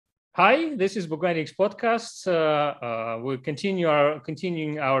Hi, this is Bookbindings podcast. We're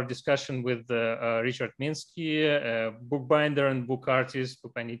continuing our discussion with Richard Minsky, bookbinder and book artist,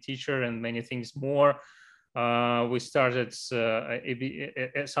 bookbinding teacher, and many things more. We started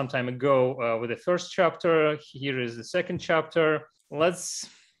some time ago with the first chapter. Here is the second chapter. Let's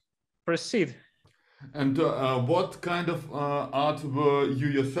proceed. And what kind of art were you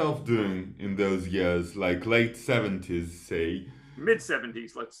yourself doing in those years, like late 70s, say?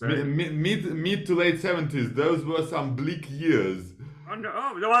 Mid-70s, let's say. Mid to late 70s. Those were some bleak years. Oh, no,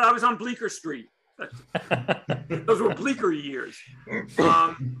 I was on Bleecker Street. Those were bleaker years.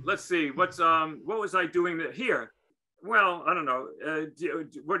 Let's see. What was I doing here? Well, I don't know. Do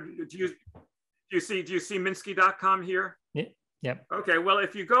you see Minsky.com here? Yeah. Yep. Okay. Well,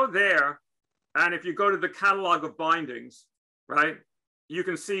 if you go there, and if you go to the catalog of bindings, right, you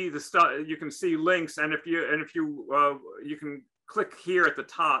can see the stuff. You can see links, and if you can click here at the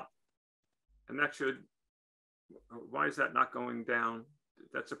top, and that should. Why is that not going down?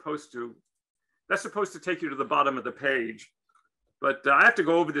 That's supposed to take you to the bottom of the page. But I have to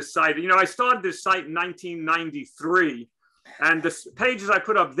go over this site. You know, I started this site in 1993, and the pages I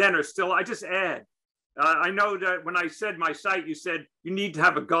put up then are still. I just add. I know that when I said my site, you said you need to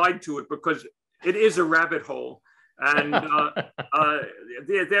have a guide to it because it is a rabbit hole. And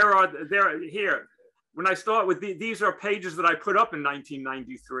there are here. When I start with these are pages that I put up in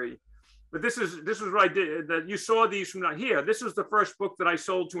 1993. But this is what I did. That you saw these from here. This was the first book that I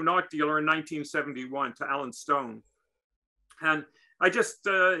sold to an art dealer in 1971 to Alan Stone, and I just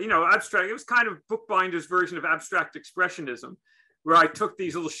abstract. It was kind of Bookbinder's version of abstract expressionism, where I took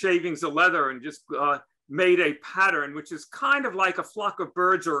these little shavings of leather and just made a pattern, which is kind of like a flock of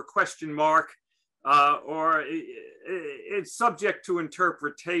birds or a question mark, or it's subject to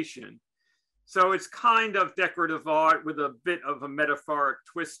interpretation. So it's kind of decorative art with a bit of a metaphoric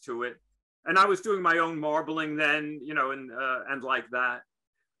twist to it. And I was doing my own marbling then, and like that.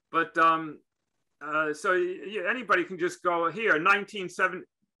 But anybody can just go here, 1970.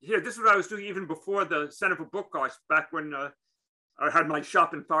 Here, this is what I was doing even before the Center for Book Arts, back when I had my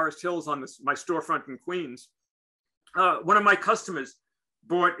shop in Forest Hills on my storefront in Queens. One of my customers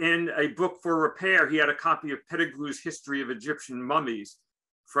brought in a book for repair. He had a copy of Pettigrew's History of Egyptian Mummies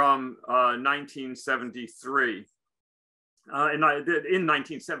from 1973. In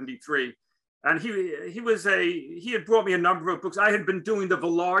 1973. And he had brought me a number of books. I had been doing the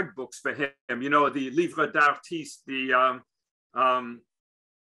Villard books for him, the Livre d'Artiste, the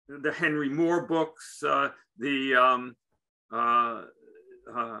Henry Moore books, I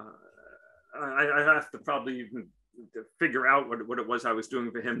have to probably even figure out what it was I was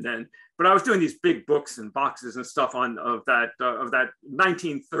doing for him then. But I was doing these big books and boxes and stuff of that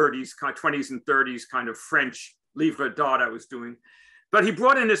 1930s, 20s and 30s kind of French livre d'art I was doing. But he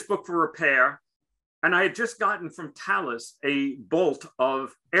brought in this book for repair, and I had just gotten from Tallis a bolt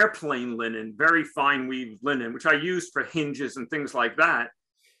of airplane linen, very fine weave linen, which I used for hinges and things like that.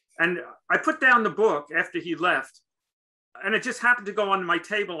 And I put down the book after he left, and it just happened to go on my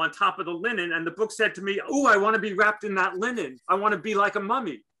table on top of the linen, and the book said to me, "Oh, I want to be wrapped in that linen. I want to be like a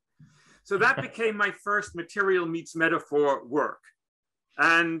mummy." So that became my first material meets metaphor work.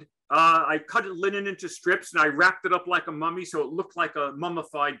 And I cut linen into strips and I wrapped it up like a mummy so it looked like a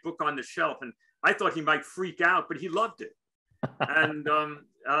mummified book on the shelf. And I thought he might freak out, but he loved it. And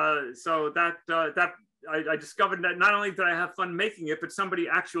so I discovered that not only did I have fun making it, but somebody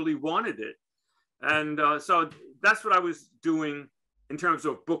actually wanted it. And so that's what I was doing in terms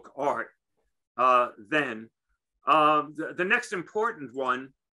of book art then. The next important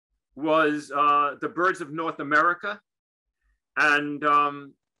one was The Birds of North America. And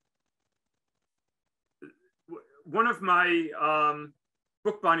one of my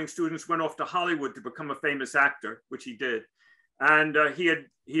bookbinding students went off to Hollywood to become a famous actor, which he did. And he had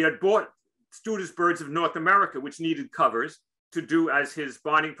bought Studer's Birds of North America, which needed covers to do as his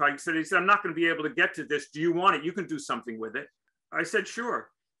binding project. He said, "I'm not going to be able to get to this. Do you want it? You can do something with it." I said,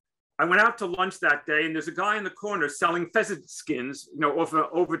 "Sure." I went out to lunch that day, and there's a guy in the corner selling pheasant skins, off an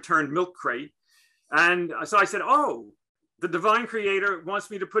overturned milk crate. And so I said, "Oh, the divine creator wants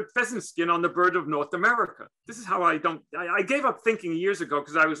me to put pheasant skin on the bird of North America." This is how I gave up thinking years ago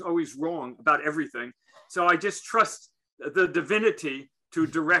because I was always wrong about everything. So I just trust the divinity to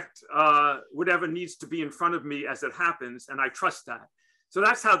direct whatever needs to be in front of me as it happens. And I trust that. So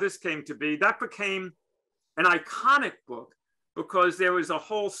that's how this came to be. That became an iconic book because there was a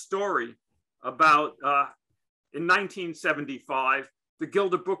whole story about, in 1975, the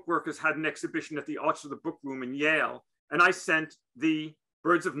Guild of Bookworkers had an exhibition at the Arts of the Book Room in Yale. And I sent the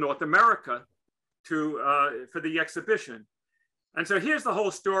Birds of North America for the exhibition. And so here's the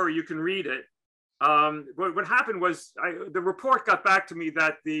whole story. You can read it. What happened was the report got back to me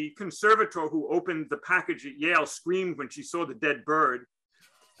that the conservator who opened the package at Yale screamed when she saw the dead bird.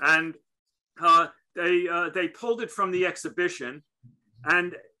 And they pulled it from the exhibition.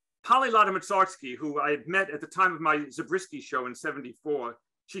 And Polly Lotta-Matsarski, who I had met at the time of my Zabriskie show in '74,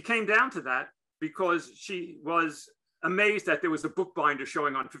 she came down to that because she was amazed that there was a bookbinder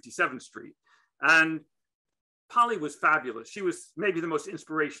showing on 57th Street. And Polly was fabulous. She was maybe the most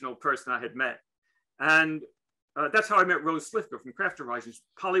inspirational person I had met. And that's how I met Rose Slifka from Craft Horizons.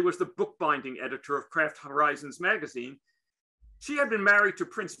 Polly was the bookbinding editor of Craft Horizons magazine. She had been married to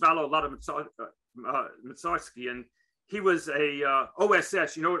Prince Valo Lotta-Matsarski, and he was a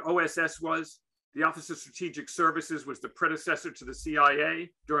OSS. You know what OSS was? The Office of Strategic Services was the predecessor to the CIA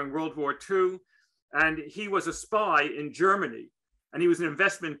during World War II. And he was a spy in Germany. And he was an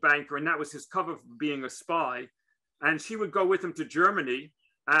investment banker, and that was his cover for being a spy. And she would go with him to Germany,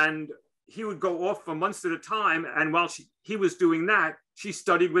 and he would go off for months at a time. And while he was doing that, she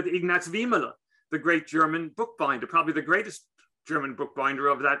studied with Ignaz Wiemele, the great German bookbinder, probably the greatest German bookbinder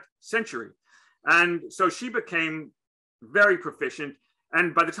of that century. And so she became very proficient.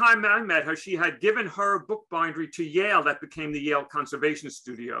 And by the time I met her, she had given her bookbindery to Yale. That became the Yale Conservation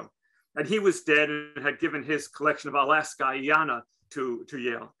Studio. And he was dead and had given his collection of Alaskaiana to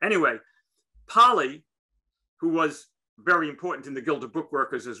Yale. Anyway, Polly, who was very important in the Guild of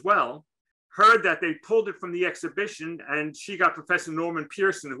Bookworkers as well, heard that they pulled it from the exhibition, and she got Professor Norman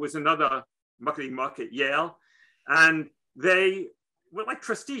Pearson, who was another muckety muck at Yale, and they were like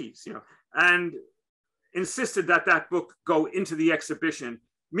trustees, you know, and insisted that that book go into the exhibition.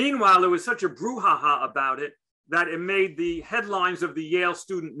 Meanwhile, there was such a brouhaha about it that it made the headlines of the Yale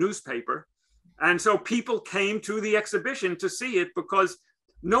student newspaper. And so people came to the exhibition to see it because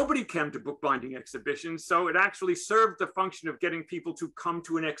nobody came to bookbinding exhibitions. So it actually served the function of getting people to come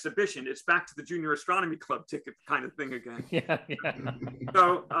to an exhibition. It's back to the Junior Astronomy Club ticket kind of thing again. Yeah.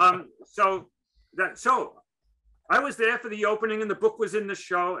 So I was there for the opening, and the book was in the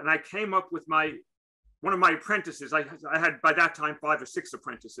show, and I came up with one of my apprentices. I had by that time 5 or 6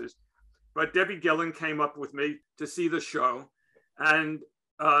 apprentices, but Debbie Gillen came up with me to see the show and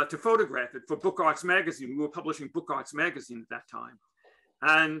to photograph it for Book Arts Magazine. We were publishing Book Arts Magazine at that time.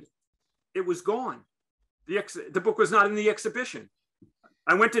 And it was gone. The book was not in the exhibition.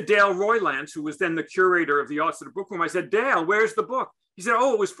 I went to Dale Roylance, who was then the curator of the Arts of the Bookroom. I said, Dale, where's the book? He said,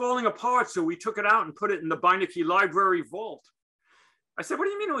 oh, it was falling apart, so we took it out and put it in the Beinecke Library vault. I said, what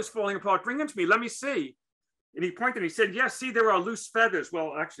do you mean it was falling apart? Bring it to me, let me see. And he pointed and he said, yes, see, there are loose feathers.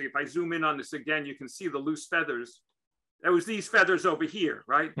 Well, actually, if I zoom in on this again, you can see the loose feathers. There was these feathers over here,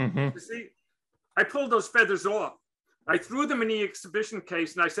 right? Mm-hmm. You see, I pulled those feathers off. I threw them in the exhibition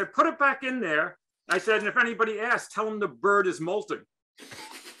case, and I said, put it back in there. I said, and if anybody asks, tell them the bird is molting.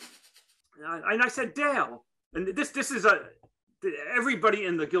 And I said, Dale, and this is everybody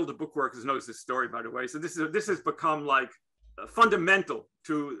in the Guild of Bookworkers knows this story, by the way. So this has become like fundamental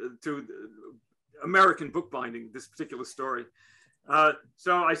to American bookbinding, this particular story.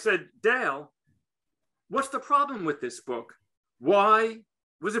 So I said, Dale, what's the problem with this book? Why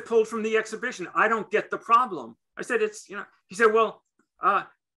was it pulled from the exhibition? I don't get the problem. I said, he said, well,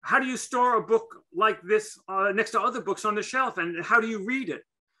 how do you store a book like this next to other books on the shelf? And how do you read it?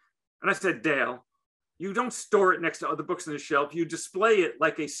 And I said, Dale, you don't store it next to other books on the shelf. You display it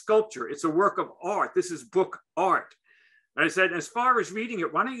like a sculpture. It's a work of art. This is book art. And I said, as far as reading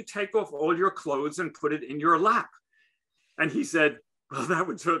it, why don't you take off all your clothes and put it in your lap? And he said, well, that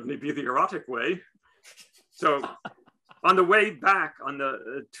would certainly be the erotic way. So on the way back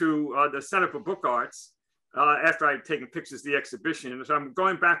to the Center for Book Arts, after I'd taken pictures of the exhibition, so I'm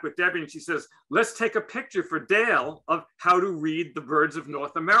going back with Debbie, and she says, let's take a picture for Dale of how to read the birds of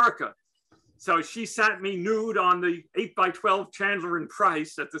North America. So she sat me nude on the 8x12 Chandler and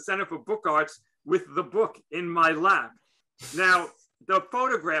Price at the Center for Book Arts with the book in my lap. Now, the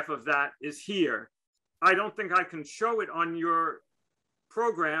photograph of that is here. I don't think I can show it on your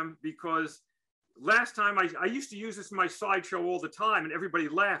program because last time I used to use this in my slideshow all the time, and everybody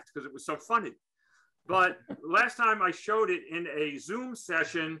laughed because it was so funny. But last time I showed it in a Zoom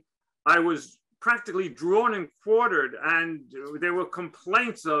session, I was practically drawn and quartered, and there were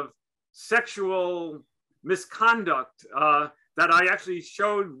complaints of sexual misconduct that I actually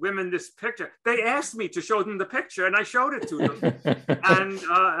showed women this picture. They asked me to show them the picture, and I showed it to them, and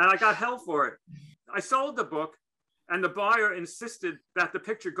I got hell for it. I sold the book, and the buyer insisted that the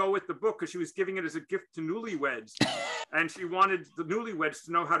picture go with the book because she was giving it as a gift to newlyweds, and she wanted the newlyweds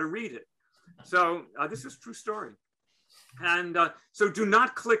to know how to read it. So this is a true story. And so do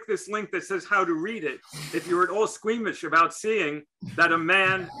not click this link that says how to read it if you're at all squeamish about seeing that a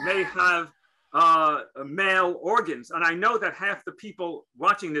man may have male organs. And I know that half the people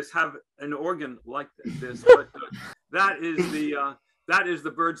watching this have an organ like this, but that is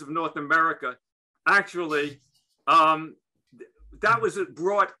the birds of North America. Actually, that was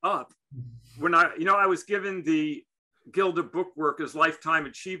brought up when I was given the Guild of Bookworkers Lifetime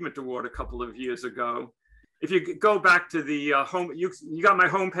Achievement Award a couple of years ago. If you go back to the home, you got my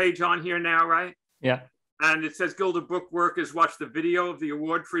homepage on here now, right? Yeah. And it says Guild of Bookworkers, watch the video of the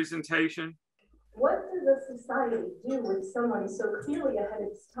award presentation. What does a society do with someone so clearly ahead of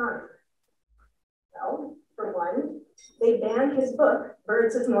its time? Well, for one, they banned his book,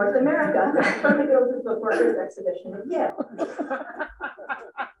 Birds of North America, from the Guild of Bookworkers exhibition at Yale.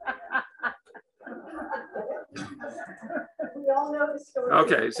 We all know the story of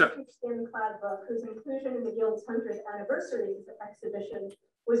the skin-clad book, whose inclusion in the Guild's 100th anniversary exhibition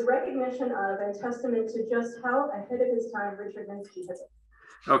was recognition of and testament to just how ahead of his time Richard Minsky has been.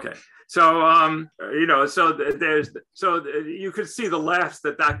 Okay, so so you could see the laughs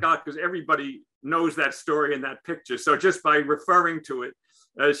that got, because everybody knows that story in that picture. So just by referring to it,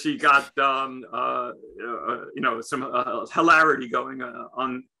 she got some hilarity going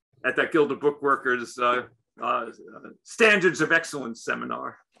on at that Guild of Bookworkers Standards of Excellence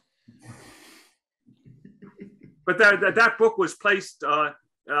seminar. But that book was placed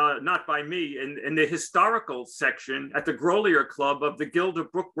not by me in the historical section at the Grolier Club of the Guild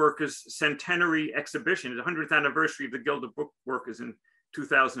of Bookworkers Centenary Exhibition, the 100th anniversary of the Guild of Bookworkers in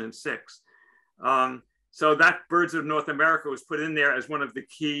 2006. So that Birds of North America was put in there as one of the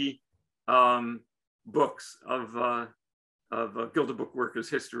key books of Guild of Bookworkers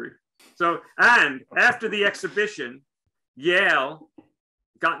history. So, and after the exhibition, Yale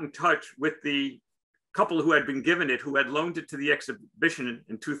got in touch with the couple who had been given it, who had loaned it to the exhibition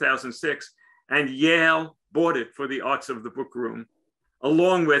in 2006, and Yale bought it for the Arts of the Book Room,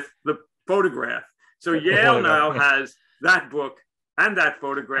 along with the photograph. So Yale now has that book and that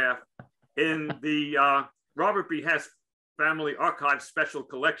photograph in the Robert B. Hess Family Archive Special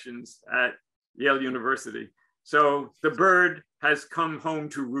Collections at Yale University. So the bird has come home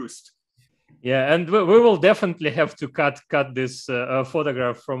to roost. Yeah, and we will definitely have to cut this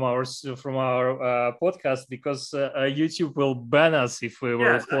photograph from our podcast, because YouTube will ban us if we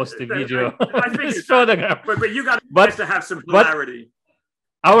will post a video of this photograph. But you got to have some hilarity.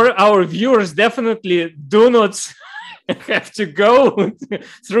 Our viewers definitely do not have to go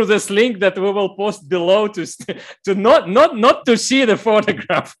through this link that we will post below to not to see the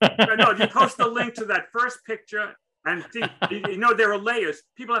photograph. No, you post the link to that first picture. And see, there are layers.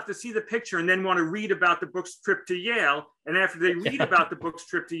 People have to see the picture and then want to read about the book's trip to Yale. And after they read about the book's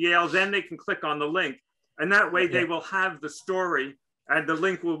trip to Yale, then they can click on the link. And that way they will have the story, and the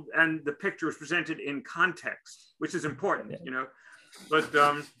link will, and the picture is presented in context, which is important, But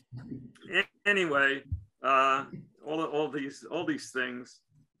anyway, all these things.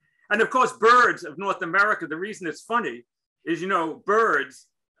 And of course, Birds of North America, the reason it's funny is, birds,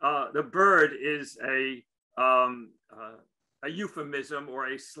 the bird is a euphemism or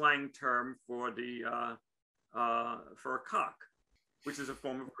a slang term for a cock, which is a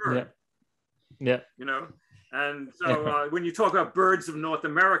form of bird. Yeah. And so when you talk about Birds of North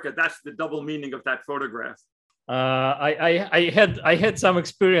America, that's the double meaning of that photograph. I had some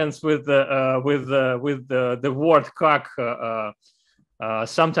experience with the word cock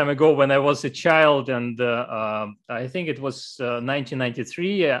some time ago when I was a child, and I think it was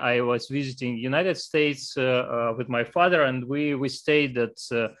 1993. I was visiting United States with my father, and we stayed at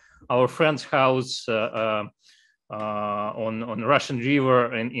our friend's house on Russian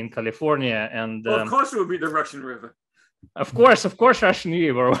River in California. And of course it would be the Russian River. Of course, Russian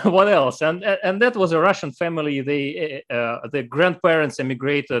River. What else? And that was a Russian family. The grandparents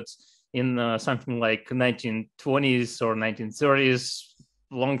emigrated in something like 1920s or 1930s,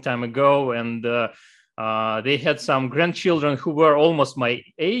 long time ago, and they had some grandchildren who were almost my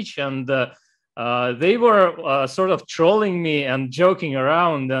age, and they were sort of trolling me and joking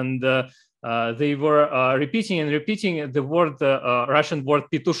around, and they were repeating the word, Russian word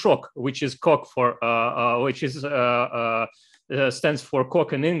 "petushok," which is cock for, which is stands for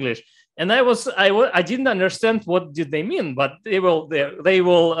cock in English. And I didn't understand what did they mean, but they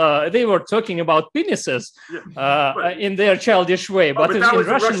were talking about penises in their childish way. But that was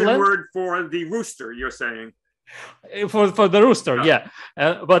in the Russian word for the rooster, you're saying. For the rooster, yeah.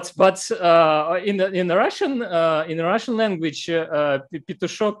 But in the Russian language,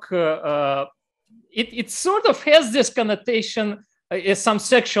 petushok, it sort of has this connotation, some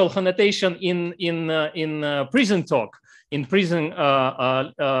sexual connotation in prison talk. in prison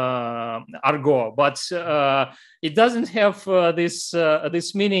argot, but it doesn't have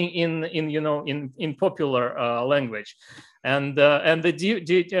this meaning in popular language. And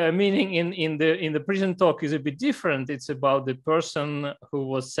the meaning in the prison talk is a bit different. It's about the person who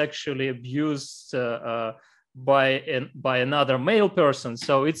was sexually abused by another male person.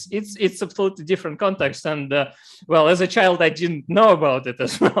 So it's absolutely different context. And well, as a child, I didn't know about it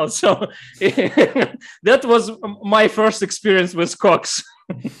as well. So that was my first experience with cocks.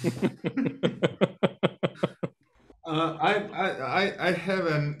 I have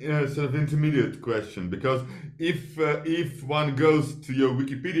an sort of intermediate question, because if one goes to your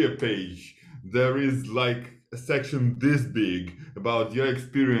Wikipedia page, there is like a section this big about your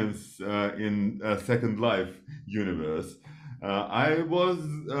experience in Second Life universe. I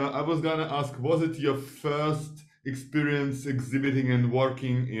was gonna ask, was it your first experience exhibiting and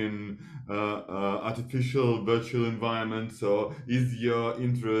working in artificial virtual environments, or is your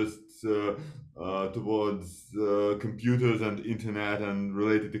interest towards computers and internet and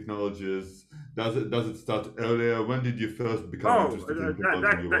related technologies? Does it start earlier? When did you first become interested in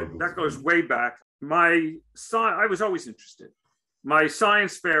promoting your work? That goes way back. I was always interested. My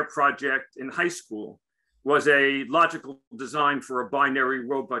science fair project in high school was a logical design for a binary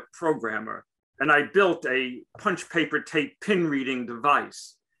robot programmer. And I built a punch paper tape pin reading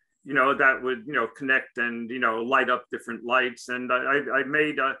device, that would, connect and, light up different lights. And I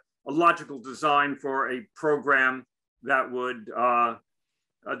made a logical design for a program that would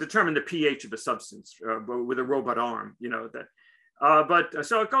determine the pH of a substance with a robot arm,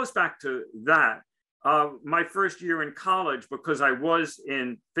 so it goes back to that. My first year in college, because I was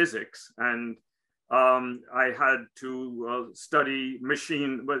in physics and I had to study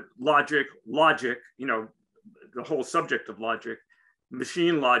logic, the whole subject of logic,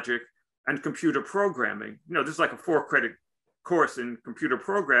 machine logic, and computer programming. This is like a 4-credit course in computer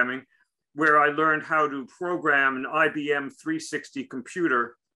programming, where I learned how to program an IBM 360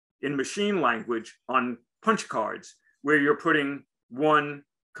 computer in machine language on punch cards, where you're putting one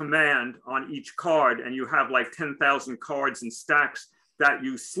command on each card, and you have like 10,000 cards and stacks that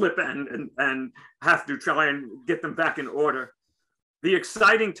you slip and have to try and get them back in order. The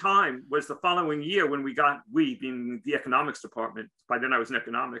exciting time was the following year when we being the economics department, by then I was in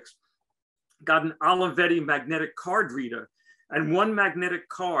economics, got an Olivetti magnetic card reader, and one magnetic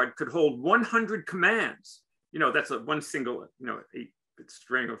card could hold 100 commands. That's one single, 8-bit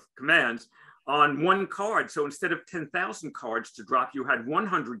string of commands on one card. So instead of 10,000 cards to drop, you had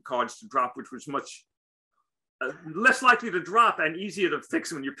 100 cards to drop, which was much less likely to drop and easier to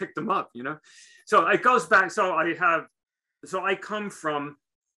fix when you pick them up, So it goes back. So I come from,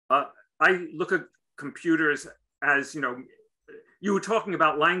 I look at computers as, you were talking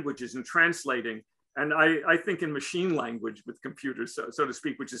about languages and translating. And I think in machine language with computers, so to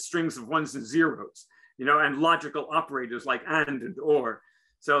speak, which is strings of ones and zeros, and logical operators like and or.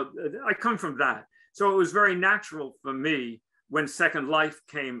 So I come from that. So it was very natural for me when Second Life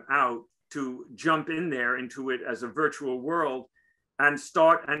came out to jump in there into it as a virtual world and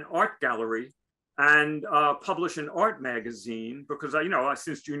start an art gallery and publish an art magazine, because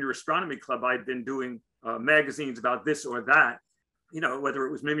since Junior Astronomy Club, I'd been doing magazines about this or that, whether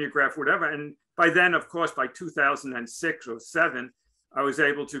it was mimeograph, whatever. And by then, of course, by 2006 or 7, I was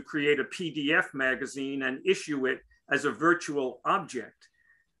able to create a PDF magazine and issue it as a virtual object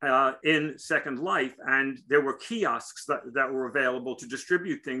in Second Life. And there were kiosks that were available to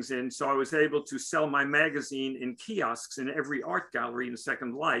distribute things in. So I was able to sell my magazine in kiosks in every art gallery in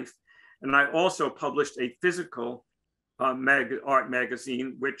Second Life. And I also published a physical art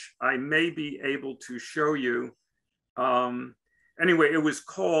magazine, which I may be able to show you. Anyway, it was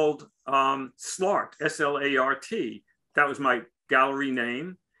called SLART, S-L-A-R-T. That was my gallery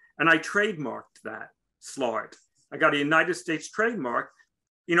name. And I trademarked that, SLART. I got a United States trademark,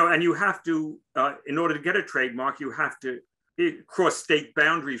 and you have to, in order to get a trademark, you have to cross state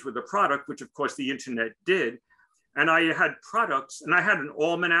boundaries with a product, which of course the internet did. And I had products, and I had an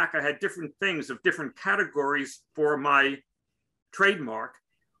almanac. I had different things of different categories for my trademark,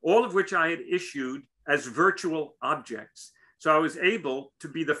 all of which I had issued as virtual objects. So I was able to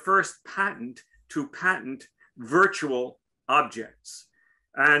be the first patent to patent virtual objects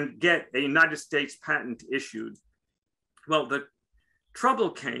and get a United States patent issued. Well, the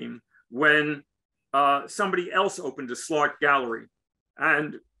trouble came when somebody else opened a SLART gallery,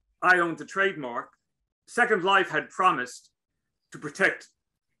 and I owned the trademark. Second Life had promised to protect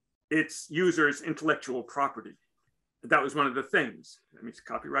its users' intellectual property. That was one of the things. That means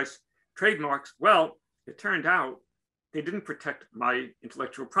copyrights, trademarks. Well, it turned out they didn't protect my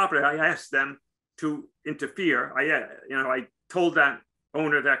intellectual property. I asked them to interfere. I told that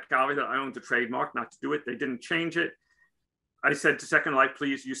owner of that gallery that I owned the trademark, not to do it. They didn't change it. I said to Second Life,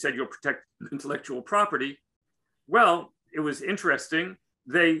 please, you said you'll protect intellectual property. Well, it was interesting.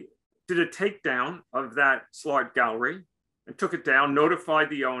 They did a takedown of that Slart gallery and took it down, notified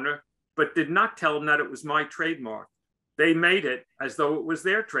the owner, but did not tell them that it was my trademark. They made it as though it was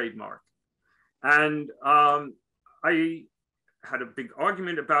their trademark. And I had a big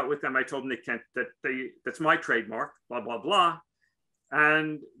argument with them. I told them they can't, that's my trademark, blah, blah, blah.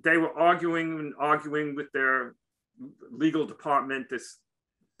 And they were arguing with their legal department, this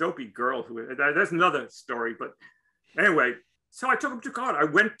dopey girl there's another story, but anyway, so I took them to court. I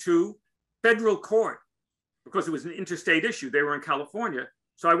went to federal court because it was an interstate issue. They were in California.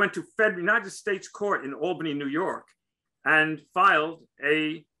 So I went to United States court in Albany, New York, and filed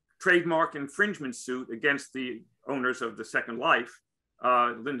a trademark infringement suit against the owners of the Second Life,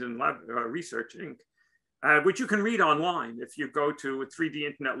 Linden Research Inc., which you can read online if you go to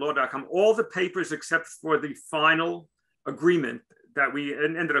 3dinternetlaw.com. All the papers except for the final agreement that we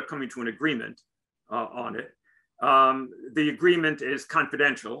ended up coming to an agreement on it. The agreement is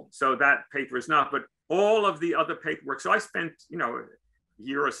confidential, so that paper is not, but all of the other paperwork. So I spent, a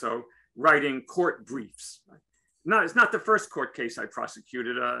year or so writing court briefs. No, it's not the first court case I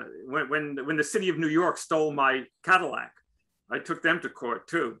prosecuted. When the city of New York stole my Cadillac, I took them to court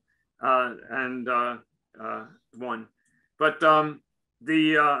too, and won. But that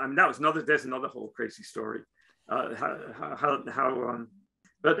was there's another whole crazy story. But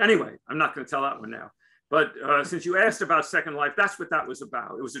anyway, I'm not going to tell that one now. But since you asked about Second Life, that's what that was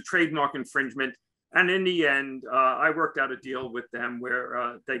about. It was a trademark infringement. And in the end, I worked out a deal with them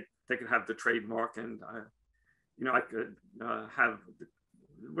where they could have the trademark, and I could have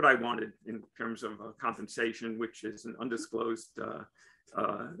what I wanted in terms of compensation, which is an undisclosed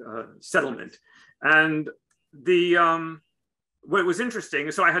settlement. And what was interesting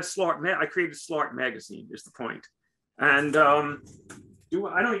is, so I had I created Slart magazine is the point. And I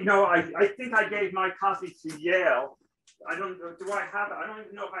think I gave my copy to Yale. I don't know, do I have it? I don't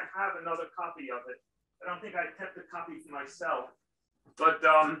even know if I have another copy of it. I don't think I kept a copy for myself. But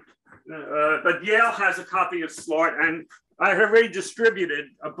Yale has a copy of Slart, and I have already distributed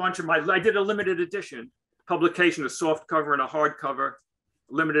a bunch of I did a limited edition publication, a soft cover and a hardcover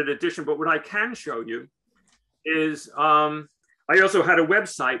limited edition. But what I can show you is I also had a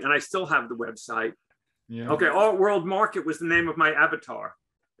website, and I still have the website. Yeah. Okay, Art World Market was the name of my avatar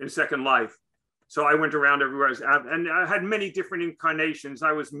in Second Life. So I went around everywhere, and I had many different incarnations.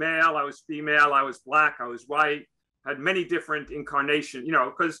 I was male, I was female, I was black, I was white. Had many different incarnations,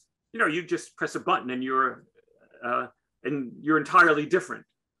 because you just press a button and you're entirely different,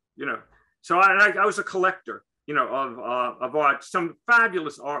 So I was a collector, of art. Some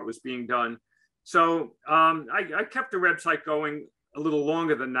fabulous art was being done. So I kept the website going a little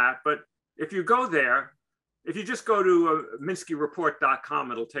longer than that. But if you go there, if you just go to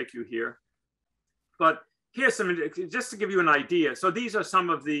minskyreport.com, it'll take you here. But here's some, just to give you an idea. So these are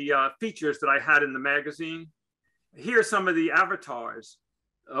some of the features that I had in the magazine. Here are some of the avatars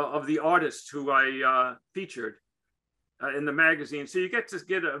of the artists who I featured in the magazine. So you get to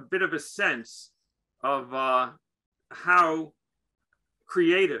get a bit of a sense of how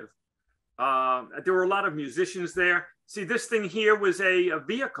creative. There were a lot of musicians there. See, this thing here was a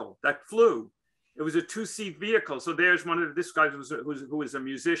vehicle that flew. It was a 2-seat vehicle. So there's one of this guy who was a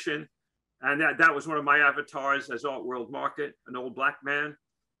musician. And that was one of my avatars as Art World Market, an old black man.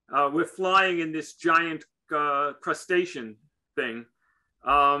 We're flying in this giant crustacean thing.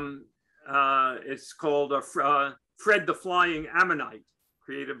 It's called Fred the Flying Ammonite,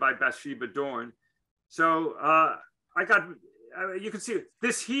 created by Bathsheba Dorn. So you can see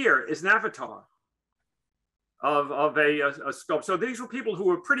this here is an avatar of a sculpt. So these were people who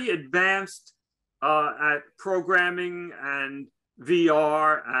were pretty advanced at programming and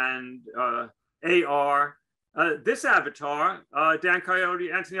VR and AR. This avatar, Dan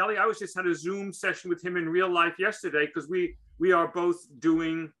Coyote Antonelli, I was just had a Zoom session with him in real life yesterday because we are both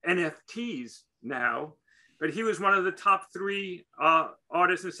doing NFTs now. But he was one of the top 3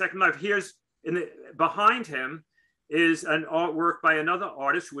 artists in Second Life. Here's behind him is an artwork by another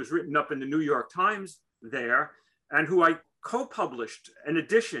artist who was written up in the New York Times there, and who I co-published an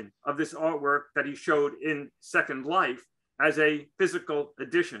edition of this artwork that he showed in Second Life as a physical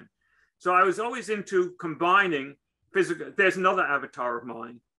edition. So I was always into combining physical. There's another avatar of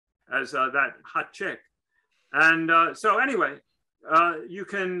mine as that hot chick. And so anyway, you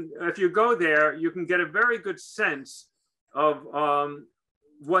can, if you go there, you can get a very good sense of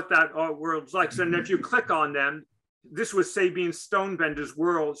what that art world's like. So, and if you click on them, this was Sabine Stonebender's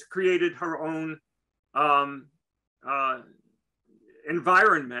world. She created her own um,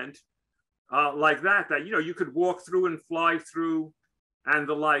 environment like that, you know, you could walk through and fly through and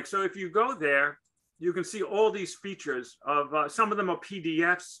the like. So if you go there, you can see all these features of some of them are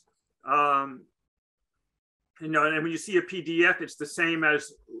PDFs. You know, and when you see a PDF, it's the same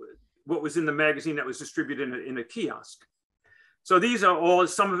as what was in the magazine that was distributed in a kiosk. So these are all,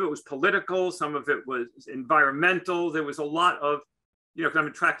 some of it was political, some of it was environmental. There was a lot of, you know, because I'm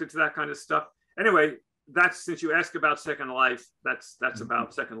attracted to that kind of stuff. Anyway, that's, since you asked about Second Life, that's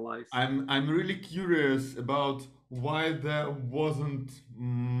about Second Life. I'm really curious about why there wasn't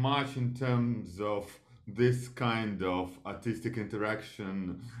much in terms of this kind of artistic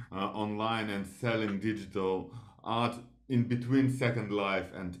interaction online and selling digital art in between Second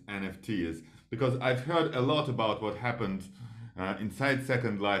Life and NFTs, because I've heard a lot about what happened inside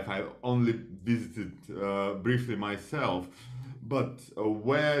Second Life. I only visited briefly myself, but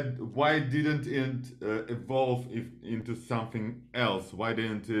why didn't it evolve into something else? Why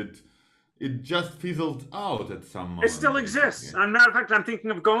didn't it just fizzled out at some moment? It still exists. As a matter of fact, I'm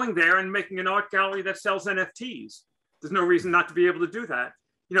thinking of going there and making an art gallery that sells NFTs. There's no reason not to be able to do that.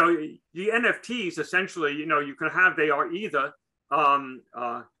 You know, the NFTs essentially, you know, you can have, they are either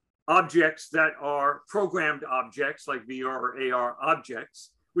objects that are programmed objects like VR or AR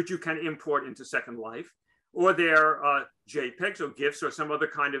objects, which you can import into Second Life, or they're JPEGs or GIFs or some other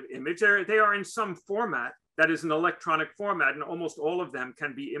kind of image. They are in some format that is an electronic format, and almost all of them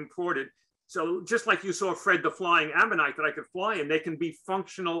can be imported. So just like you saw Fred the Flying Ammonite that I could fly in, they can be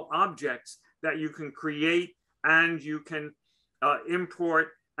functional objects that you can create and you can import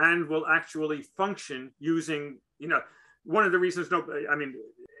and will actually function using, you know, one of the reasons, I mean,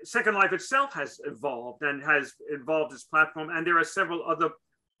 Second Life itself has evolved its platform, and there are several other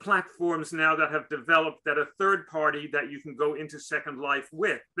platforms now that have developed that are third party that you can go into Second Life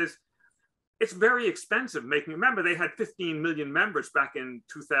with. It's very expensive making. Remember, they had 15 million members back in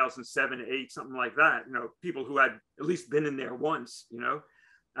 2007, 8, something like that. You know, people who had at least been in there once, you know,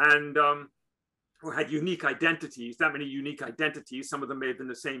 and or had unique identities. That many unique identities. Some of them may have been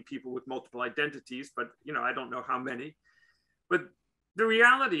the same people with multiple identities, but you know, I don't know how many. But the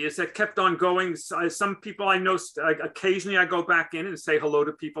reality is that kept on going. Some people I know, occasionally I go back in and say hello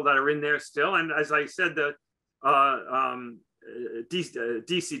to people that are in there still. And as I said, the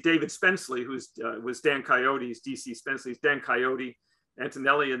DC David Spenceley, who was Dan Coyote's, DC Spenceley's Dan Coyote,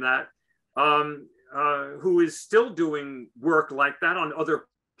 Antonelli, and that, who is still doing work like that on other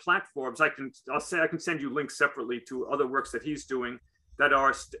platforms. I can send you links separately to other works that he's doing that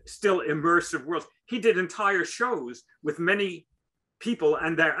are still immersive worlds. He did entire shows with many people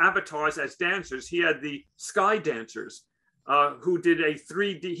and their avatars as dancers. He had the Sky Dancers, who did a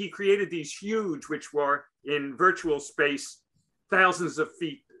 3D. He created these huge, which were in virtual space, thousands of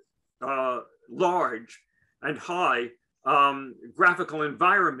feet large and high, graphical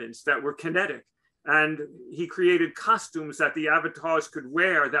environments that were kinetic. And he created costumes that the avatars could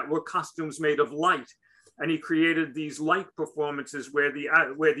wear that were costumes made of light. And he created these light performances where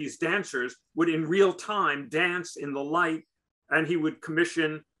these dancers would in real time dance in the light, and he would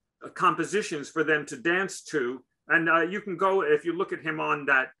commission compositions for them to dance to. And you can go, if you look at him on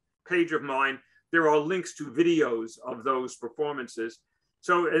that page of mine, there are links to videos of those performances.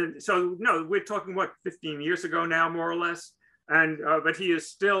 So no, we're talking, what, 15 years ago now, more or less. And but he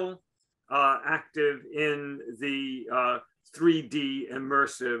is still active in the 3D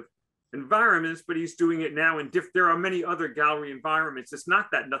immersive environments, but he's doing it now in there are many other gallery environments. It's not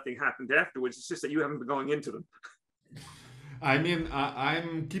that nothing happened afterwards, it's just that you haven't been going into them. I mean,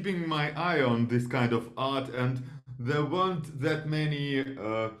 I'm keeping my eye on this kind of art, and there weren't that many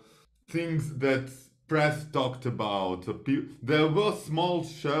things that press talked about. There were small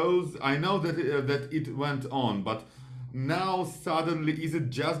shows. I know that it went on, but now suddenly, is it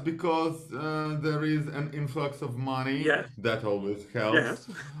just because there is an influx of money? Yes. That always helps. Yes.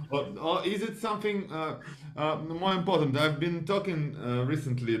 Or is it something more important? I've been talking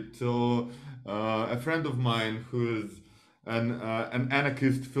recently to a friend of mine who's an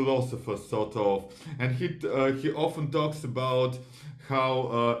anarchist philosopher, sort of, and he often talks about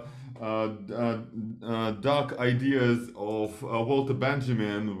how dark ideas of Walter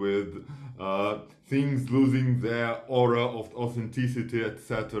Benjamin with things losing their aura of authenticity,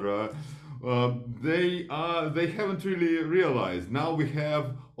 etc. They haven't really realized. Now we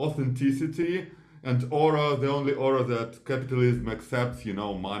have authenticity and aura, the only aura that capitalism accepts, you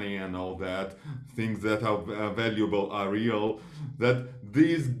know, money and all that, things that are valuable are real, that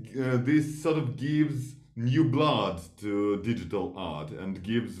this sort of gives new blood to digital art and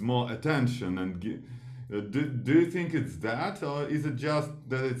gives more attention, and Do you think it's that, or is it just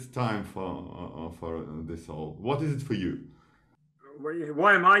that it's time for this all? What is it for you?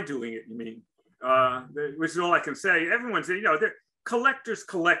 Why am I doing it, you mean? Which is all I can say. Everyone's, collectors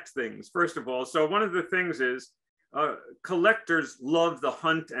collect things, first of all. So one of the things is collectors love the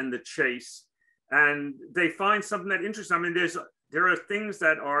hunt and the chase, and they find something that interests them. I mean, there are things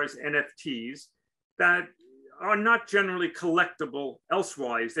that are as NFTs that are not generally collectible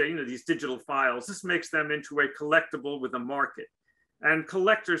elsewise. They're, these digital files. This makes them into a collectible with a market. And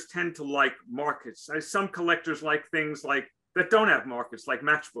collectors tend to like markets. Some collectors like things like that don't have markets, like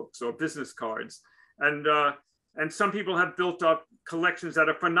matchbooks or business cards. And some people have built up collections that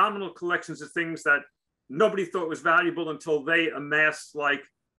are phenomenal collections of things that nobody thought was valuable until they amassed like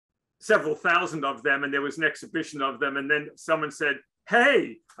several thousand of them, and there was an exhibition of them, and then someone said,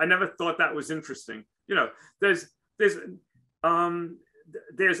 "Hey, I never thought that was interesting."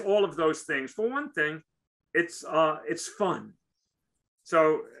 There's all of those things. For one thing, it's fun.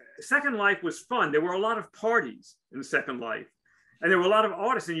 So Second Life was fun. There were a lot of parties in Second Life, and there were a lot of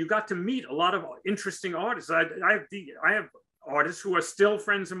artists, and you got to meet a lot of interesting artists. I have artists who are still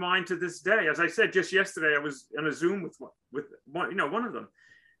friends of mine to this day. As I said just yesterday, I was on a Zoom with one of them,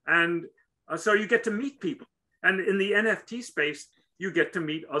 and so you get to meet people. And in the NFT space, you get to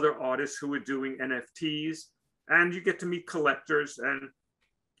meet other artists who are doing NFTs, and you get to meet collectors. And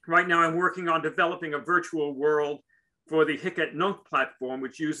right now, I'm working on developing a virtual world for the Hic et Nunc platform,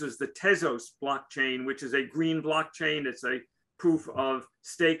 which uses the Tezos blockchain, which is a green blockchain. It's a proof of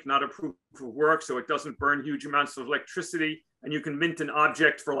stake, not a proof of work, so it doesn't burn huge amounts of electricity, and you can mint an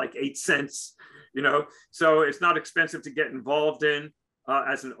object for like 8 cents, so it's not expensive to get involved in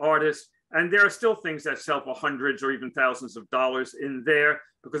as an artist. And there are still things that sell for hundreds or even thousands of dollars in there,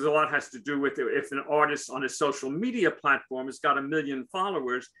 because a lot has to do with if an artist on a social media platform has got 1 million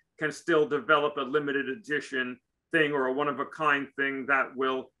followers, can still develop a limited edition thing or a one-of-a-kind thing that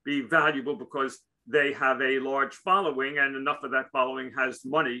will be valuable because they have a large following, and enough of that following has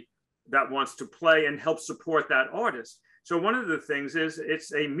money that wants to play and help support that artist. So one of the things is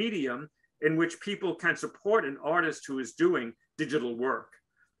it's a medium in which people can support an artist who is doing digital work.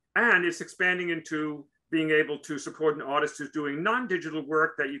 And it's expanding into being able to support an artist who's doing non-digital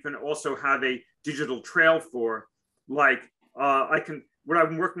work that you can also have a digital trail for. Like what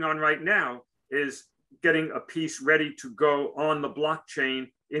I'm working on right now is getting a piece ready to go on the blockchain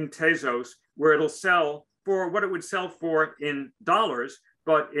in Tezos, where it'll sell for what it would sell for in dollars,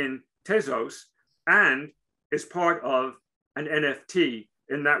 but in Tezos, and is part of an NFT,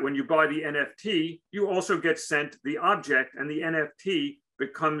 in that when you buy the NFT, you also get sent the object, and the NFT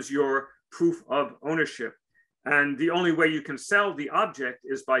becomes your proof of ownership. And the only way you can sell the object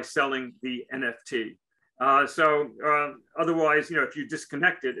is by selling the NFT. Otherwise, if you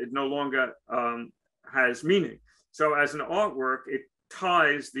disconnect it, it no longer has meaning. So as an artwork, it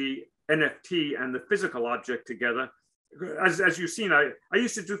ties the NFT and the physical object together. As you've seen, I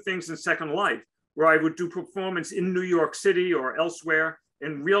used to do things in Second Life where I would do performance in New York City or elsewhere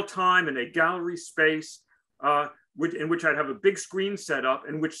in real time in a gallery space, in which I'd have a big screen set up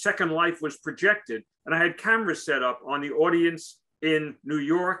in which Second Life was projected. And I had cameras set up on the audience in New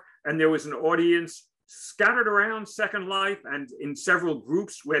York, and there was an audience scattered around Second Life and in several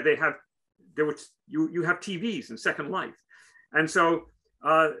groups where you have TVs in Second Life. And so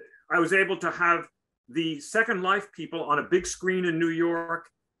I was able to have the Second Life people on a big screen in New York,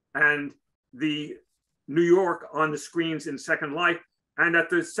 and the New York on the screens in Second Life. And at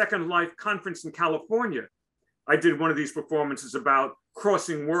the Second Life conference in California, I did one of these performances about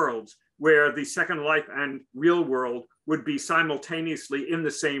crossing worlds, where the Second Life and real world would be simultaneously in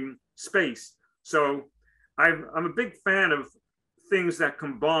the same space. So I'm a big fan of things that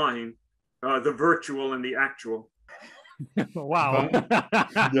combine the virtual and the actual. Wow.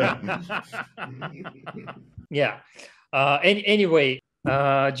 Yeah. Anyway,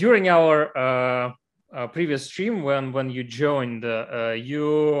 during our previous stream, when you joined,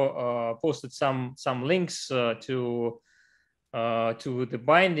 you posted some links to the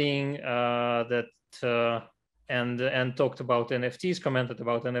binding and talked about NFTs, commented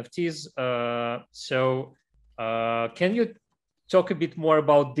about NFTs. So can you talk a bit more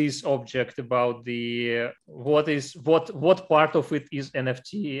about this object, about the what part of it is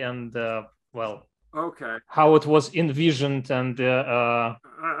NFT, and okay, how it was envisioned? And I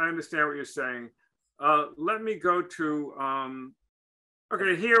understand what you're saying. Let me go to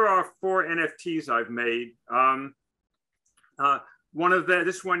okay, here are 4 NFTs I've made.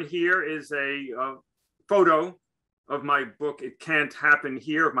 This one here is a photo of my book, It Can't Happen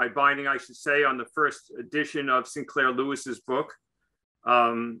Here, of my binding, I should say, on the first edition of Sinclair Lewis's book.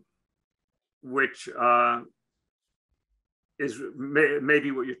 which is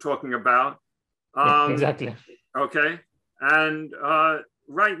maybe what you're talking about. Yeah, exactly. Okay. And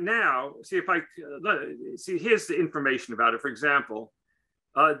right now, see if I see, here's the information about it. For example,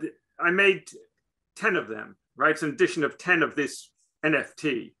 I made 10 of them, right? It's an edition of 10 of this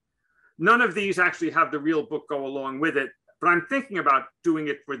NFT. None of these actually have the real book go along with it, but I'm thinking about doing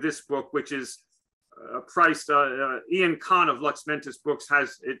it for this book, which is priced, Ian Kahn of Lux Mentis Books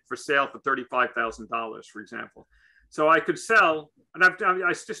has it for sale for $35,000, for example. So I could sell, and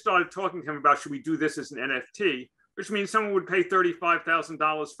I just started talking to him about, should we do this as an NFT, which means someone would pay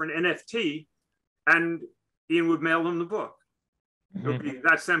 $35,000 for an NFT and Ian would mail them the book. It would be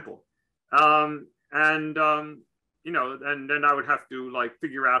that simple. You know, and then I would have to like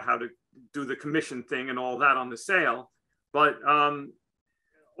figure out how to do the commission thing and all that on the sale, but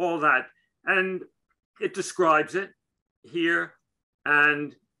all that. And it describes it here.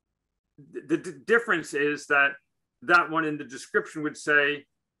 And the difference is that that one in the description would say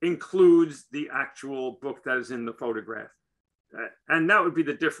includes the actual book that is in the photograph. And that would be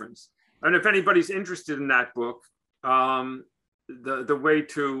the difference. And if anybody's interested in that book, the way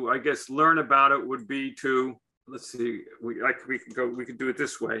to, I guess, learn about it would be to, let's see, we could do it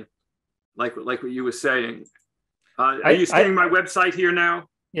this way, like what you were saying. Are you seeing my website here now?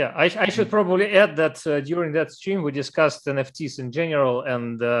 Yeah, I should probably add that during that stream, we discussed NFTs in general,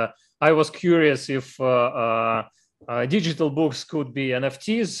 and I was curious if digital books could be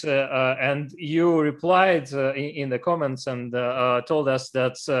NFTs, and you replied in the comments and told us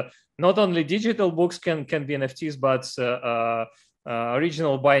that not only digital books can be NFTs, but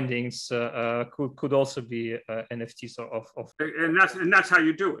original bindings could also be NFTs of. And that's how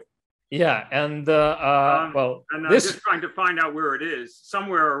you do it. Yeah, and well, and I'm just trying to find out where it is,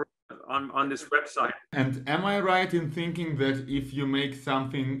 somewhere on this website. And am I right in thinking that if you make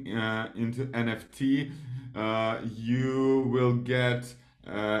something into NFT, you will get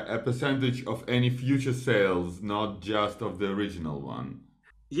a percentage of any future sales, not just of the original one?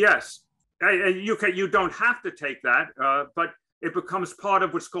 Yes, you don't have to take that, but it becomes part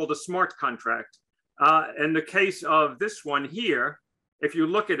of what's called a smart contract. In the case of this one here, if you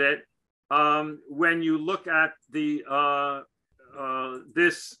look at it, when you look at the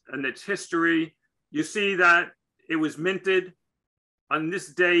this and its history, you see that it was minted on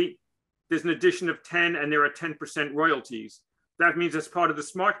this date. There's an edition of 10 and there are 10% royalties. That means as part of the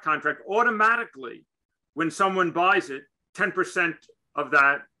smart contract, automatically, when someone buys it, 10% of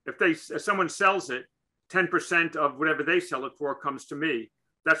that, if someone sells it, 10% of whatever they sell it for comes to me.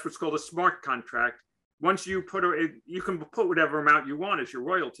 That's what's called a smart contract. Once you you can put whatever amount you want as your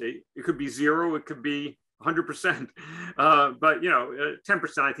royalty. It could be 0, it could be 100%. But you know,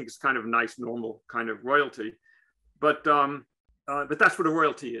 10% I think is kind of a nice, normal kind of royalty. But that's what a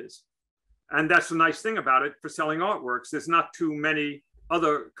royalty is. And that's the nice thing about it for selling artworks. There's not too many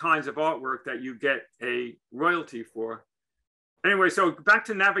other kinds of artwork that you get a royalty for. Anyway, so back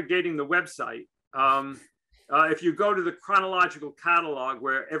to navigating the website. If you go to the chronological catalog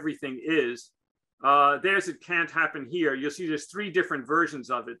where everything is, there's It Can't Happen Here. You'll see there's 3 different versions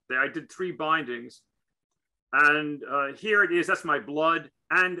of it. I did 3 bindings. And here it is. That's my blood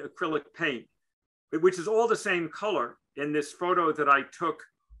and acrylic paint, which is all the same color in this photo that I took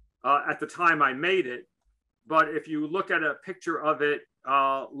at the time I made it. But if you look at a picture of it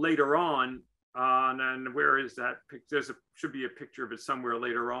later on, and where is that picture? Should be a picture of it somewhere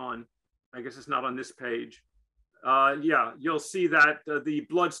later on. I guess it's not on this page. Yeah, you'll see that the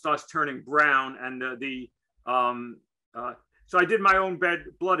blood starts turning brown, and so I did my own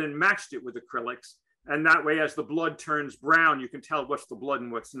blood and matched it with acrylics, and that way, as the blood turns brown, you can tell what's the blood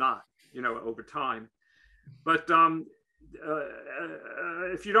and what's not, you know, over time. But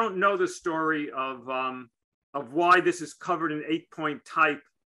if you don't know the story of why this is covered in 8-point type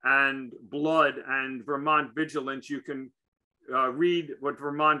and blood and Vermont vigilance, you can read what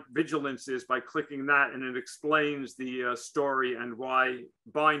Vermont vigilance is by clicking that, and it explains the story and why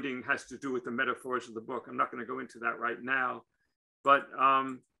binding has to do with the metaphors of the book. I'm not going to go into that right now, but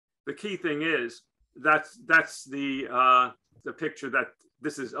the key thing is that's the picture that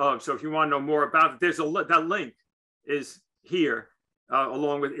this is of. So if you want to know more about it, there's that link is here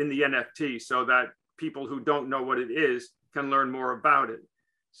along with in the NFT, so that people who don't know what it is can learn more about it.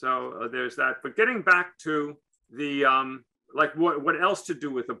 So there's that. But getting back to the like what else to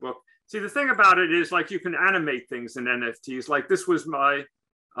do with a book. See, the thing about it is, like, you can animate things in NFTs. Like, this was my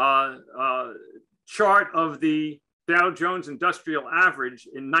chart of the Dow Jones Industrial Average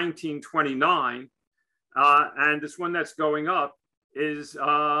in 1929. And this one that's going up is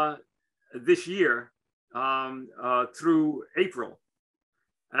this year through April.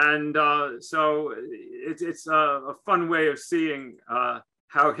 And so it's a fun way of seeing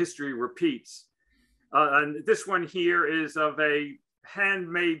how history repeats. And this one here is of a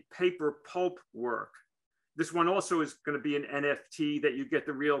handmade paper pulp work. This one also is going to be an NFT that you get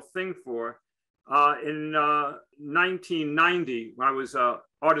the real thing for. In 1990, when I was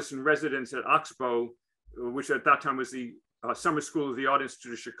artist in residence at Oxbow, which at that time was the Summer School of the Art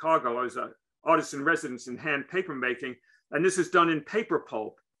Institute of Chicago, I was an artist in residence in hand paper making. And this is done in paper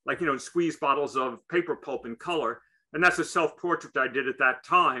pulp, like, you know, squeeze bottles of paper pulp in color. And that's a self-portrait I did at that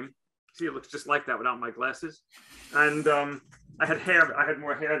time. See, it looks just like that without my glasses. And I had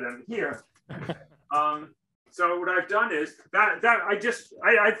more hair than here. So what I've done is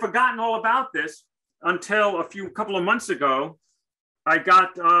I'd forgotten all about this until a couple of months ago. I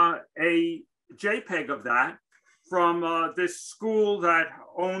got a JPEG of that from this school that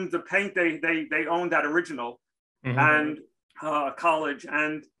owned the paint. They owned that original, and college,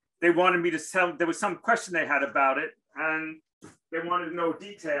 and they wanted me to sell. There was some question they had about it, and they wanted to know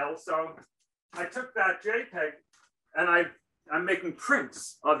details. So I took that JPEG, and I'm making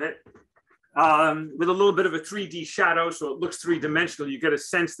prints of it with a little bit of a 3D shadow, so it looks three-dimensional. You get a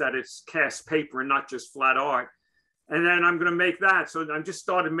sense that it's cast paper and not just flat art. And then I'm going to make that. So I just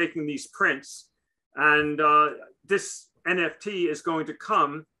started making these prints, and this NFT is going to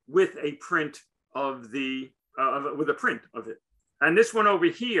come with a print of with a print of it. And this one over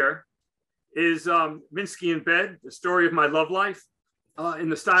here is Minsky in Bed, the story of my love life, in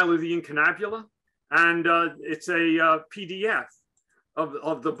the style of the incunabula. And it's a PDF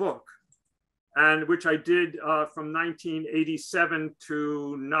of the book, and which I did from 1987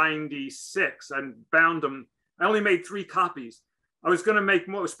 to 96, and bound them. I only made 3 copies. I was going to make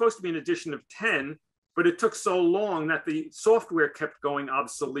more. It was supposed to be an edition of 10, but it took so long that the software kept going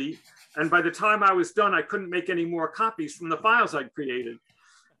obsolete. And by the time I was done, I couldn't make any more copies from the files I'd created.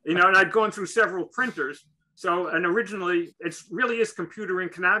 You know, and I'd gone through several printers. So, and originally, it really is computer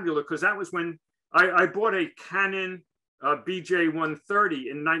incunabula, because that was when I bought a Canon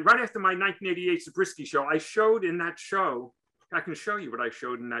BJ130 right after my 1988 Zabriskie show. I showed in that show, I can show you what I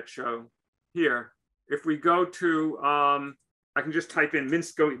showed in that show here. If we go to, I can just type in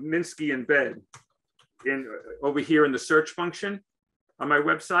Minsky in Bed over here in the search function on my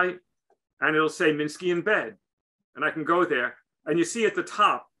website, and it'll say Minsky in Bed. And I can go there, and you see at the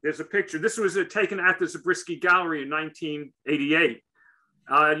top, there's a picture. This was taken at the Zabriskie Gallery in 1988.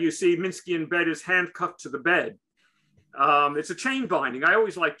 You see Minsky in Bed is handcuffed to the bed. It's a chain binding. I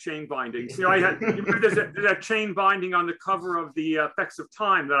always like chain bindings. You know, you remember there's that chain binding on the cover of the Effects of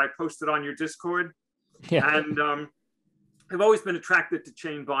Time that I posted on your Discord. Yeah. And I've always been attracted to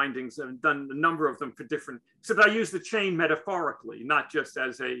chain bindings, and done a number of them for different, except I use the chain metaphorically, not just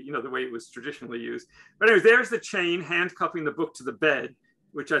as the way it was traditionally used. But anyways, there's the chain handcuffing the book to the bed,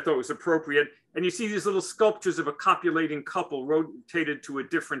 which I thought was appropriate. And you see these little sculptures of a copulating couple rotated to a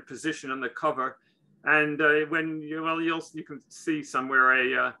different position on the cover. And you can see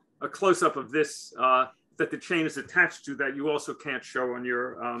somewhere a close-up of this that the chain is attached to, that you also can't show on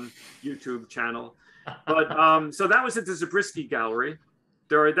your YouTube channel. But so that was at the Zabriskie Gallery.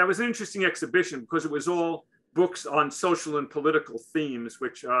 That was an interesting exhibition, because it was all books on social and political themes,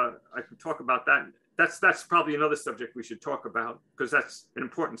 which I can talk about that. That's probably another subject we should talk about, because that's an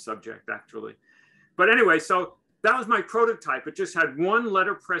important subject, actually. But anyway, so that was my prototype. It just had one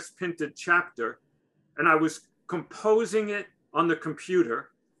letterpress printed chapter, and I was composing it on the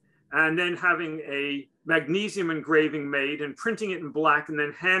computer, and then having a magnesium engraving made and printing it in black, and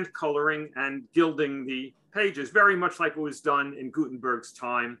then hand coloring and gilding the pages, very much like it was done in Gutenberg's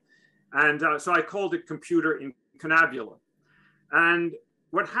time. And so I called it computer incunabula. And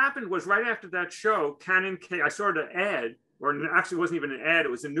what happened was, right after that show, Canon I saw an ad, or actually it wasn't even an ad,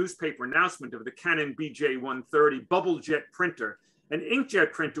 it was a newspaper announcement of the Canon BJ130 bubble jet printer, an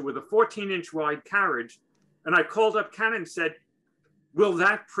inkjet printer with a 14-inch wide carriage. And I called up Canon and said, will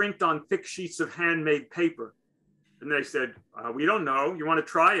that print on thick sheets of handmade paper? And they said, we don't know. You want to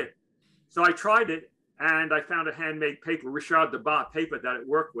try it? So I tried it, and I found a handmade paper, Richard Minsky paper, that it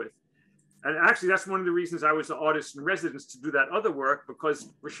worked with. And actually, that's one of the reasons I was the artist in residence to do that other work,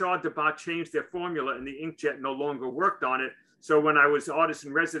 because Richard Minsky changed their formula and the inkjet no longer worked on it. So when I was artist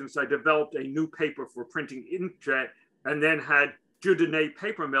in residence, I developed a new paper for printing inkjet, and then had Judenet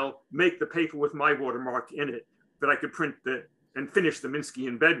paper mill make the paper with my watermark in it that I could print and finish the Minsky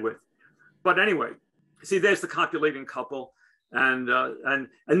in Bed with. But anyway, see, there's the copulating couple, and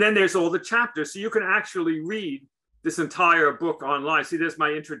then there's all the chapters. So you can actually read this entire book online. See, there's my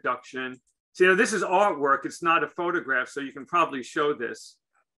introduction. See, now this is artwork. It's not a photograph, so you can probably show this.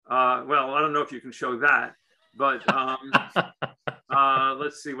 Well, I don't know if you can show that, but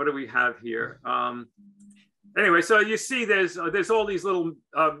Let's see, what do we have here? Anyway, so you see there's all these little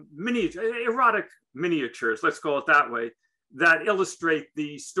erotic miniatures, let's call it that way, that illustrate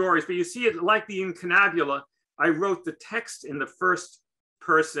the stories. But you see it like the incunabula. I wrote the text in the first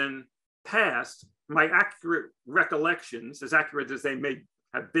person past, my accurate recollections, as accurate as they may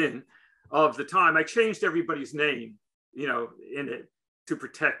have been, of the time. I changed everybody's name, you know, in it to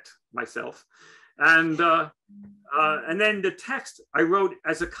protect myself. And then the text I wrote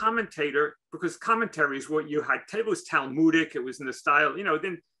as a commentator, because commentary is what you had. It was Talmudic, it was in the style, you know,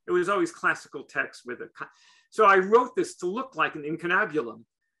 then it was always classical text with it. So I wrote this to look like an incunabulum,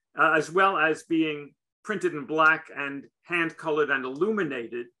 as well as being printed in black and hand colored and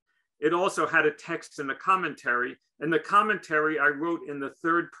illuminated. It also had a text and a commentary. And the commentary I wrote in the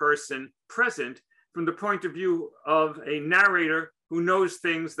third person present from the point of view of a narrator who knows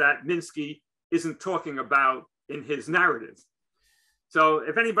things that Minsky isn't talking about in his narrative. So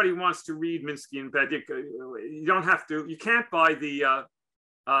if anybody wants to read Minsky in bed, you don't have to, you can't buy the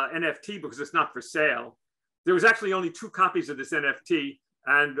NFT because it's not for sale. There was actually only 2 copies of this NFT,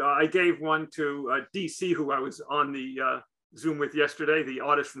 and I gave one to DC, who I was on the Zoom with yesterday, the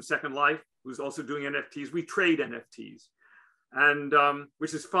artist from Second Life, who's also doing NFTs. We trade NFTs, and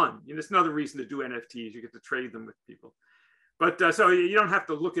which is fun. You know, it's another reason to do NFTs. You get to trade them with people. But so you don't have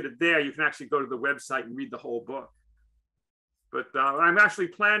to look at it there. You can actually go to the website and read the whole book. But I'm actually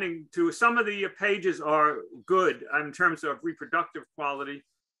planning to, some of the pages are good in terms of reproductive quality.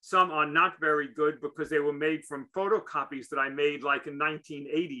 Some are not very good because they were made from photocopies that I made like in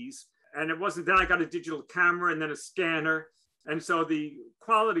 1980s. And it wasn't, then I got a digital camera and then a scanner. And so the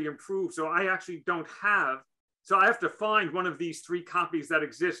quality improved. So I actually don't have, so I have to find one of these 3 copies that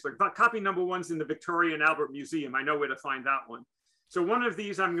exist. Like copy number 1's in the Victoria and Albert Museum. I know where to find that one. So one of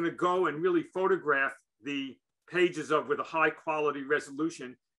these I'm going to go and really photograph the pages of with a high quality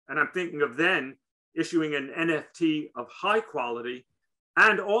resolution. And I'm thinking of then issuing an NFT of high quality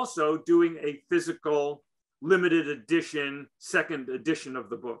and also doing a physical limited edition, 2nd edition of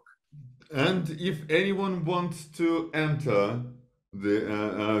the book. And if anyone wants to enter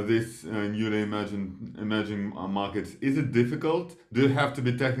this newly emerging markets, is it difficult? Do you have to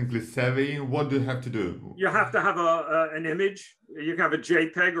be technically savvy? What do you have to do? You have to have an image. You can have a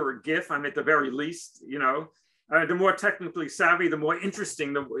JPEG or a GIF. I'm at the very least, you know. The more technically savvy, the more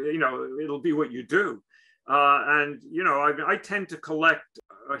interesting, you know, it'll be what you do. And you know, I tend to collect.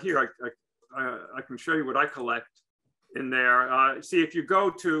 Here, I can show you what I collect in there. See, if you go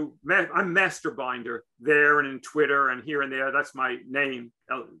to, I'm Master Binder there and in Twitter and here and there, that's my name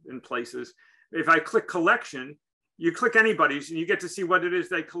in places. If I click collection, you click anybody's and you get to see what it is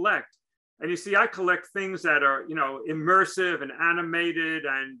they collect. And you see, I collect things that are, you know, immersive and animated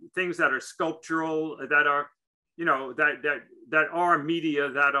and things that are sculptural, that are, you know, that are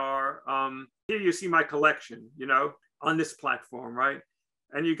media, that are, here you see my collection, you know, on this platform, right?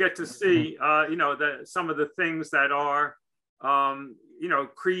 And you get to see, you know, some of the things that are, you know,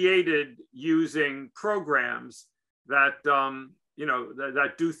 created using programs that, you know,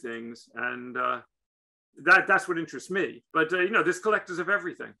 that do things. And that's what interests me. But, you know, there's collectors of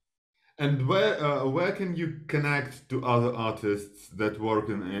everything. And where can you connect to other artists that work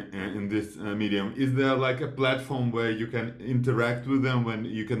in this medium? Is there like a platform where you can interact with them, when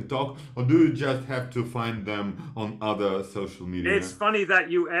you can talk, or do you just have to find them on other social media? It's funny that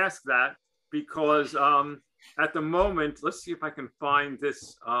you ask that, because at the moment, let's see if I can find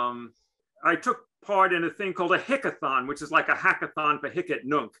this. I took part in a thing called a hackathon, which is like a hackathon for Hic et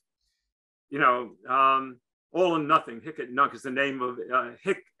Nunc. You know, all and nothing. Hic et Nunc is the name of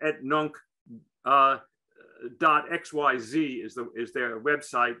Hic et Nunc .xyz is their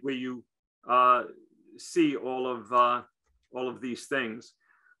website, where you see all of these things.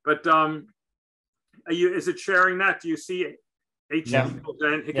 But is it sharing that? Do you see it? Hic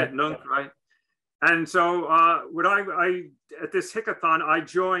et Nunc, right? And so what I at this hackathon, I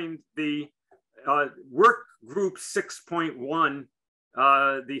joined the work group 6.1.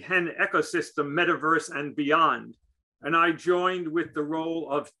 The Hen ecosystem, metaverse and beyond. And I joined with the role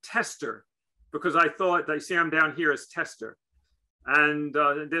of tester, because I thought, they see I'm down here as tester. And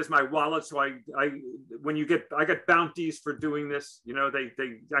there's my wallet. So I get bounties for doing this. You know, they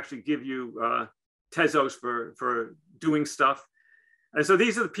actually give you Tezos for doing stuff. And so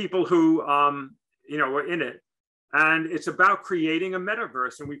these are the people who, you know, were in it. And it's about creating a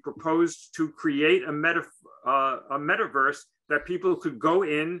metaverse. And we proposed to create a metaverse that people could go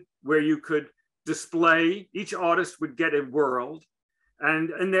in, where you could display, each artist would get a world, and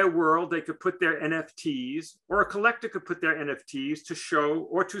in their world, they could put their NFTs, or a collector could put their NFTs to show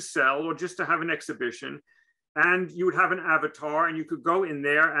or to sell or just to have an exhibition. and you would have an avatar, and you could go in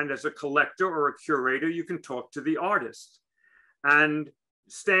there, and as a collector or a curator, you can talk to the artist and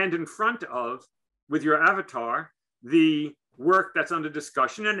stand in front of, with your avatar, the work that's under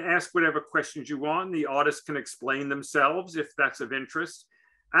discussion, and ask whatever questions you want. The artist can explain themselves if that's of interest,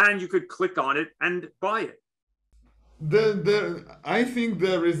 and you could click on it and buy it. I think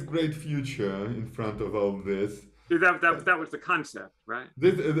there is great future in front of all this. That was the concept, right?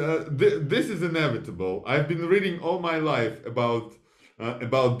 This is inevitable. I've been reading all my life about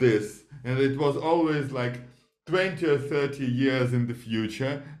this, and it was always like 20 or 30 years in the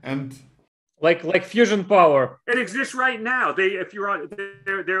future, and like fusion power. It exists right now. They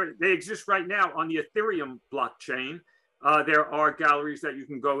exist right now on the Ethereum blockchain. There are galleries that you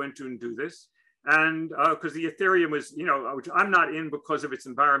can go into and do this, and because the Ethereum is, which I'm not in because of its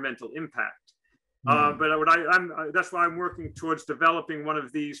environmental impact. But that's why I'm working towards developing one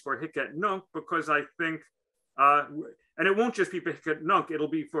of these for Hiket Nunk, because I think, and it won't just be for Hiket Nunk, it'll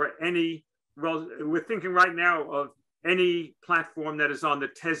be for any, well, we're thinking right now of any platform that is on the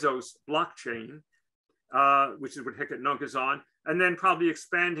Tezos blockchain, which is what Hiket Nunk is on, and then probably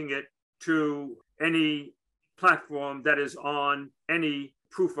expanding it to any platform that is on any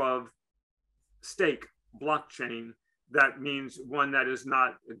proof of stake blockchain. That means one that is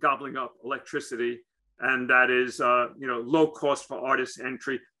not gobbling up electricity, and that is, low cost for artist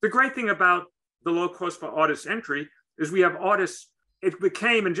entry. The great thing about the low cost for artist entry is we have artists. It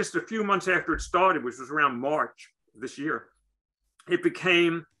became, in just a few months after it started, which was around March this year, it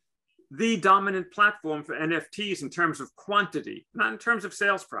became the dominant platform for NFTs in terms of quantity, not in terms of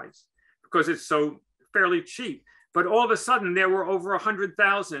sales price, because it's so fairly cheap. But all of a sudden, there were over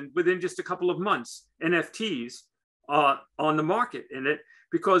 100,000 within just a couple of months NFTs on the market in it,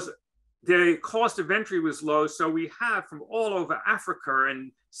 because the cost of entry was low. So we have from all over Africa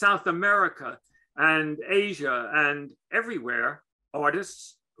and South America and Asia and everywhere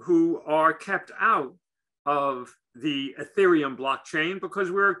artists who are kept out of the Ethereum blockchain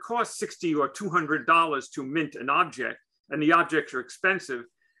because where it costs $60 or $200 to mint an object, and the objects are expensive.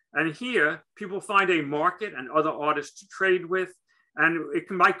 And here people find a market and other artists to trade with, and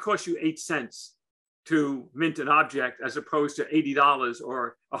might cost you 8 cents to mint an object as opposed to $80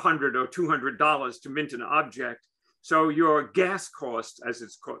 or $100 or $200 to mint an object. So your gas cost, as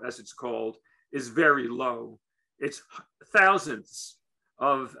it's called, is very low. It's thousandths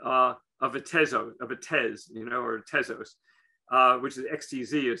of a Tezos, or Tezos, which is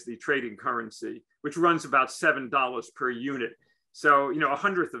XTZ is the trading currency, which runs about $7 per unit. So, a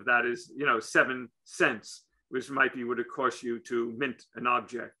hundredth of that is, 7 cents, which might be what it costs you to mint an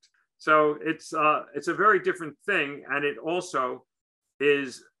object. So it's a very different thing, and it also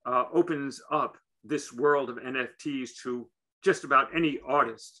opens up this world of NFTs to just about any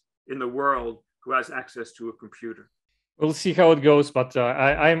artist in the world who has access to a computer. We'll see how it goes, but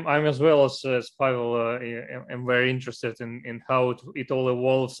I'm as well as Pavel, am very interested in how it all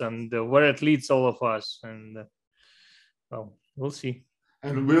evolves and where it leads all of us, and well, we'll see.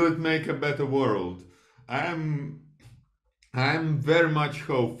 And will it make a better world? I'm very much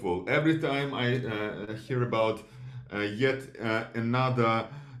hopeful. Every time I hear about yet another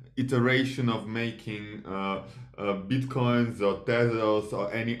iteration of making bitcoins or Tezos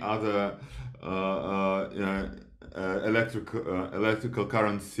or any other electrical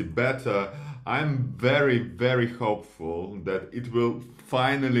currency better, I'm very, very hopeful that it will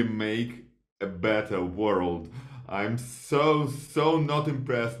finally make a better world. I'm so not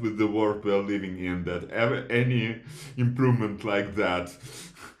impressed with the world we're living in that any improvement like that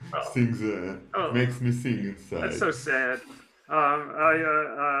makes me sing inside. That's so sad.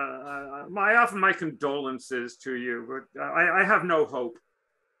 I offer my condolences to you, but I have no hope.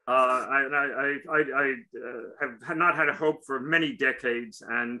 I have not had a hope for many decades,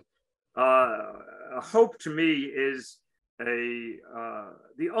 and hope to me is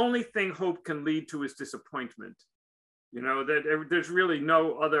the only thing hope can lead to is disappointment. That there's really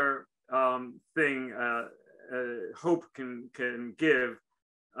no other thing hope can give.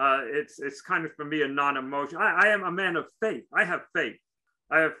 It's kind of, for me, a non-emotion. I am a man of faith. I have faith.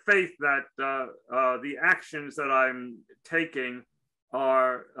 I have faith that the actions that I'm taking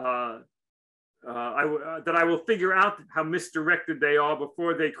are that I will figure out how misdirected they are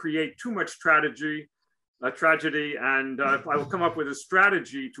before they create too much tragedy, and I will come up with a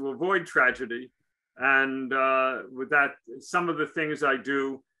strategy to avoid tragedy. And with that, some of the things I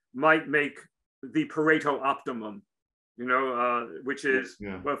do might make the Pareto optimum, which is,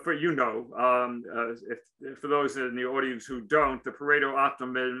 well, for for those in the audience who don't, the Pareto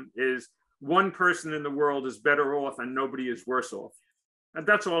optimum is one person in the world is better off and nobody is worse off. And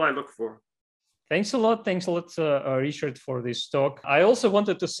that's all I look for. Thanks a lot, Richard, for this talk. I also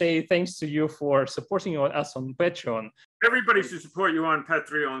wanted to say thanks to you for supporting us on Patreon. Everybody should support you on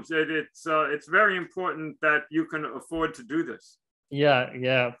Patreon. It's very important that you can afford to do this.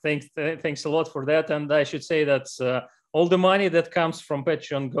 Yeah. Thanks a lot for that. And I should say that all the money that comes from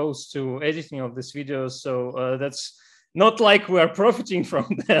Patreon goes to editing of these videos. So that's not like we are profiting from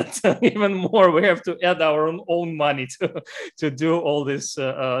that. Even more, we have to add our own money to do all this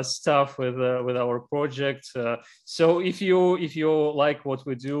stuff with our project. So if you like what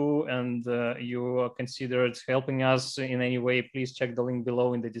we do and you considered helping us in any way, please check the link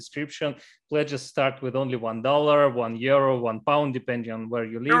below in the description. Pledges start with only $1, €1, £1, depending on where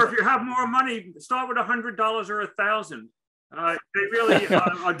you live. Or if you have more money, start with $100 or $1,000. They really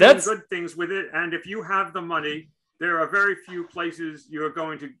are doing good things with it. And if you have the money, there are very few places you're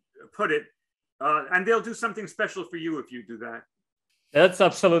going to put it, and they'll do something special for you if you do that. That's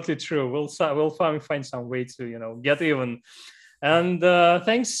absolutely true. We'll find some way to get even. And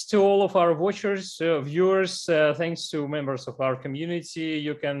thanks to all of our watchers, viewers. Thanks to members of our community.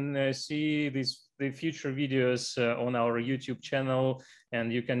 You can see the future videos on our YouTube channel,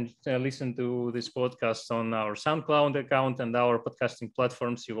 and you can listen to this podcast on our SoundCloud account and our podcasting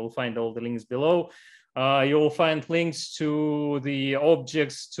platforms. You will find all the links below. You will find links to the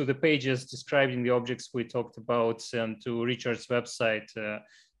objects, to the pages describing the objects we talked about, and to Richard's website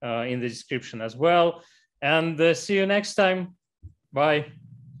in the description as well. And see you next time. Bye.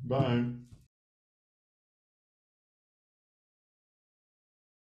 Bye.